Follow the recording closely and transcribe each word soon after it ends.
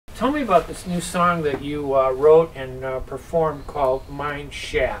tell me about this new song that you wrote and performed called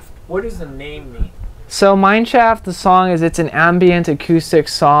Mineshaft. What does the name mean? So Mineshaft, the song it's an ambient acoustic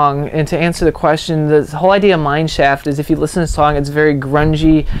song, and to answer the question, the whole idea of Mineshaft is if you listen to the song, it's very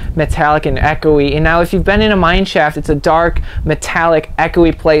grungy, metallic, and echoey. And now if you've been in a mineshaft, it's a dark, metallic,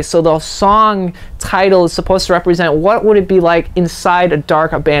 echoey place. So the song title is supposed to represent what would it be like inside a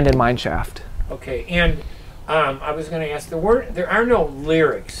dark, abandoned mineshaft. Okay, and I was going to ask, there are no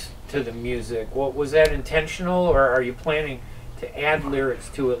lyrics to the music. Was that intentional, or are you planning to add lyrics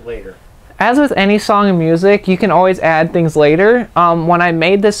to it later? As with any song and music, you can always add things later. When I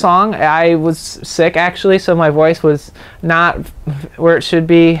made this song, I was sick actually, so my voice was not where it should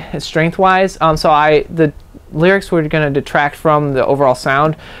be strength-wise. So the lyrics were going to detract from the overall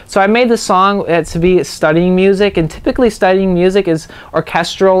sound. So I made the song to be studying music, and typically studying music is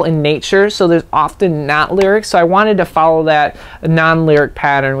orchestral in nature, so there's often not lyrics. So I wanted to follow that non-lyric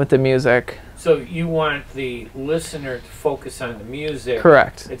pattern with the music. So you want the listener to focus on the music.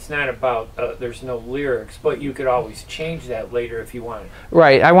 Correct. It's not about, there's no lyrics, but you could always change that later if you wanted.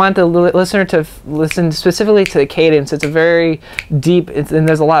 Right. I want the listener to listen specifically to the cadence. It's a very deep, and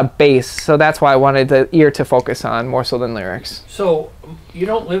there's a lot of bass, so that's why I wanted the ear to focus on more so than lyrics. So you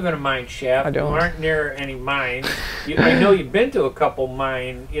don't live in a mine shaft. I don't. You aren't near any mines. I know you've been to a couple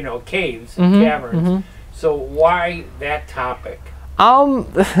mine, caves and caverns. So why that topic?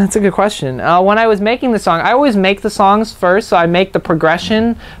 That's a good question. When I was making the song, I always make the songs first, so I make the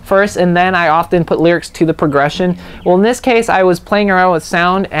progression first, and then I often put lyrics to the progression. Well, in this case, I was playing around with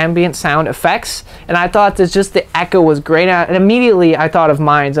ambient sound effects, and I thought that just the echo was great, and immediately I thought of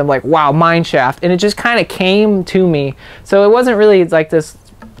mines. I'm like, wow, mineshaft, and it just kind of came to me. So it wasn't really like this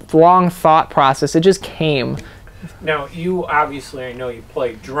long thought process, it just came. Now, you obviously, I know you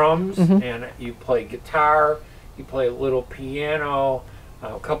play drums, and you play guitar, you play a little piano,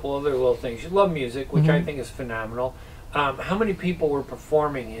 a couple other little things. You love music, which I think is phenomenal. How many people were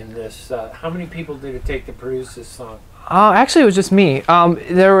performing in this? How many people did it take to produce this song? Actually, it was just me.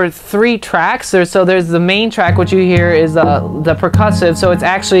 There were 3 tracks. So there's the main track, what you hear is the percussive. So it's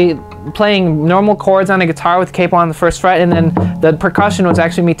actually playing normal chords on a guitar with capo on the first fret, and then the percussion was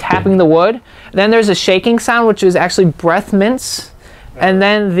actually me tapping the wood. Then there's a shaking sound, which is actually breath mints. And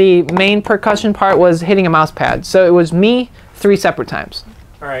then the main percussion part was hitting a mouse pad. So it was me 3 separate times.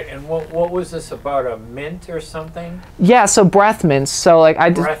 All right, and what was this about, a mint or something? Yeah, so breath mints. So like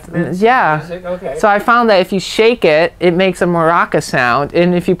breath mints? Yeah. Music? Okay. So I found that if you shake it, it makes a maraca sound,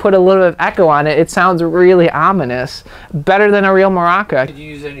 and if you put a little bit of echo on it, it sounds really ominous, better than a real maraca. Did you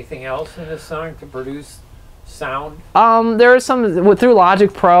use anything else in this song to produce sound? There are some through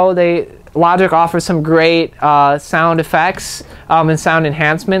Logic Pro. Logic offers some great sound effects and sound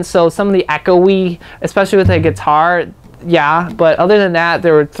enhancements. So some of the echoey, especially with the guitar, yeah. But other than that,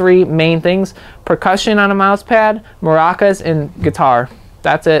 there were 3 main things: percussion on a mouse pad, maracas, and guitar.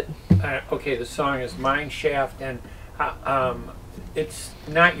 That's it. Okay, the song is Mineshaft, and it's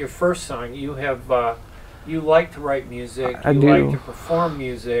not your first song. You have you like to write music. I do. You like to perform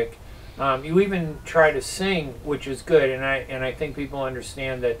music. You even try to sing, which is good, and I think people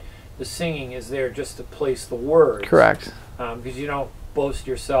understand that the singing is there just to place the words. Correct. Because you don't boast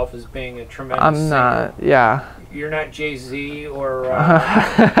yourself as being a tremendous I'm singer. not. Yeah. You're not Jay-Z or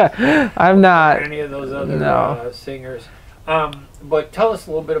I'm not. or any of those other singers. But tell us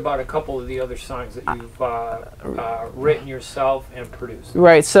a little bit about a couple of the other songs that you've written yourself and produced.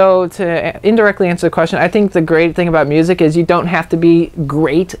 Right, so to indirectly answer the question, I think the great thing about music is you don't have to be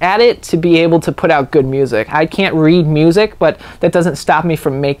great at it to be able to put out good music. I can't read music, but that doesn't stop me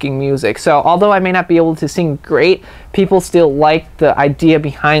from making music. So although I may not be able to sing great, people still like the idea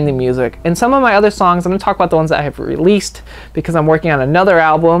behind the music. And some of my other songs, I'm going to talk about the ones that I have released because I'm working on another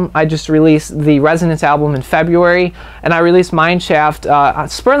album. I just released the Resonance album in February, and I released Mineshaft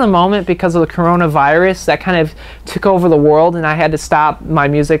spur of the moment because of the coronavirus that kind of took over the world, and I had to stop my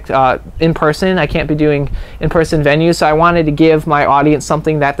music in person. I can't be doing in-person venues, so I wanted to give my audience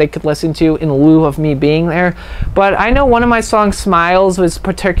something that they could listen to in lieu of me being there. But I know one of my songs, Smiles, was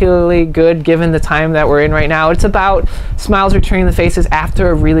particularly good given the time that we're in right now. It's about smiles returning to faces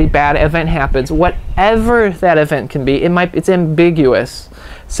after a really bad event happens. Whatever that event can be, it's ambiguous.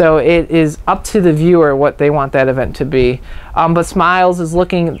 So it is up to the viewer what they want that event to be. But Smiles is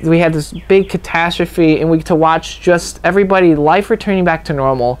we had this big catastrophe, and we get to watch just everybody, life returning back to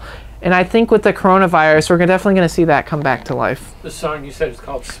normal. And I think with the coronavirus, we're definitely going to see that come back to life. The song you said is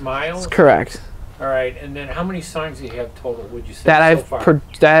called Smiles? That's correct. All right, and then how many songs do you have total, would you say, that so far?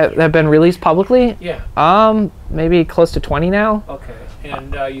 that have been released publicly? Yeah. Maybe close to 20 now. Okay.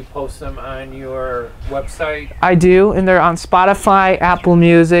 and you post them on your website? I do, and they're on Spotify, Apple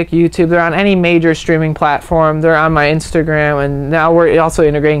Music, YouTube. They're on any major streaming platform. They're on my Instagram, and now we're also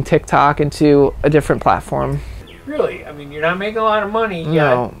integrating TikTok into a different platform. Really? I mean, you're not making a lot of money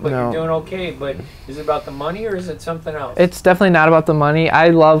yet, but you're doing okay. But is it about the money or is it something else? It's definitely not about the money. I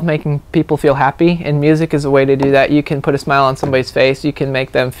love making people feel happy, and music is a way to do that. You can put a smile on somebody's face. You can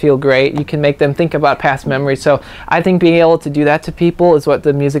make them feel great. You can make them think about past memories. So I think being able to do that to people is what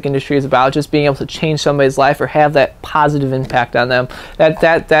the music industry is about, just being able to change somebody's life or have that positive impact on them.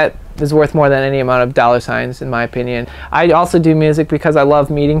 That is worth more than any amount of dollar signs, in my opinion. I also do music because I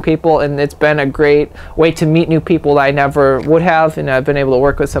love meeting people, and it's been a great way to meet new people that I never would have, and I've been able to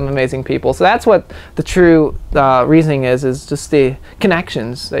work with some amazing people. So that's what the true reasoning is just the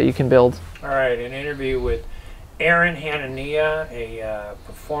connections that you can build. All right, an interview with Aaron Hanania, a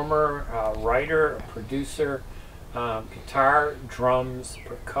performer, writer, a producer, guitar, drums,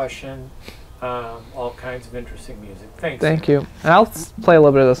 percussion, all kinds of interesting music. Thanks. Thank you. And I'll play a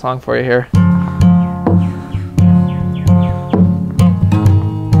little bit of the song for you here.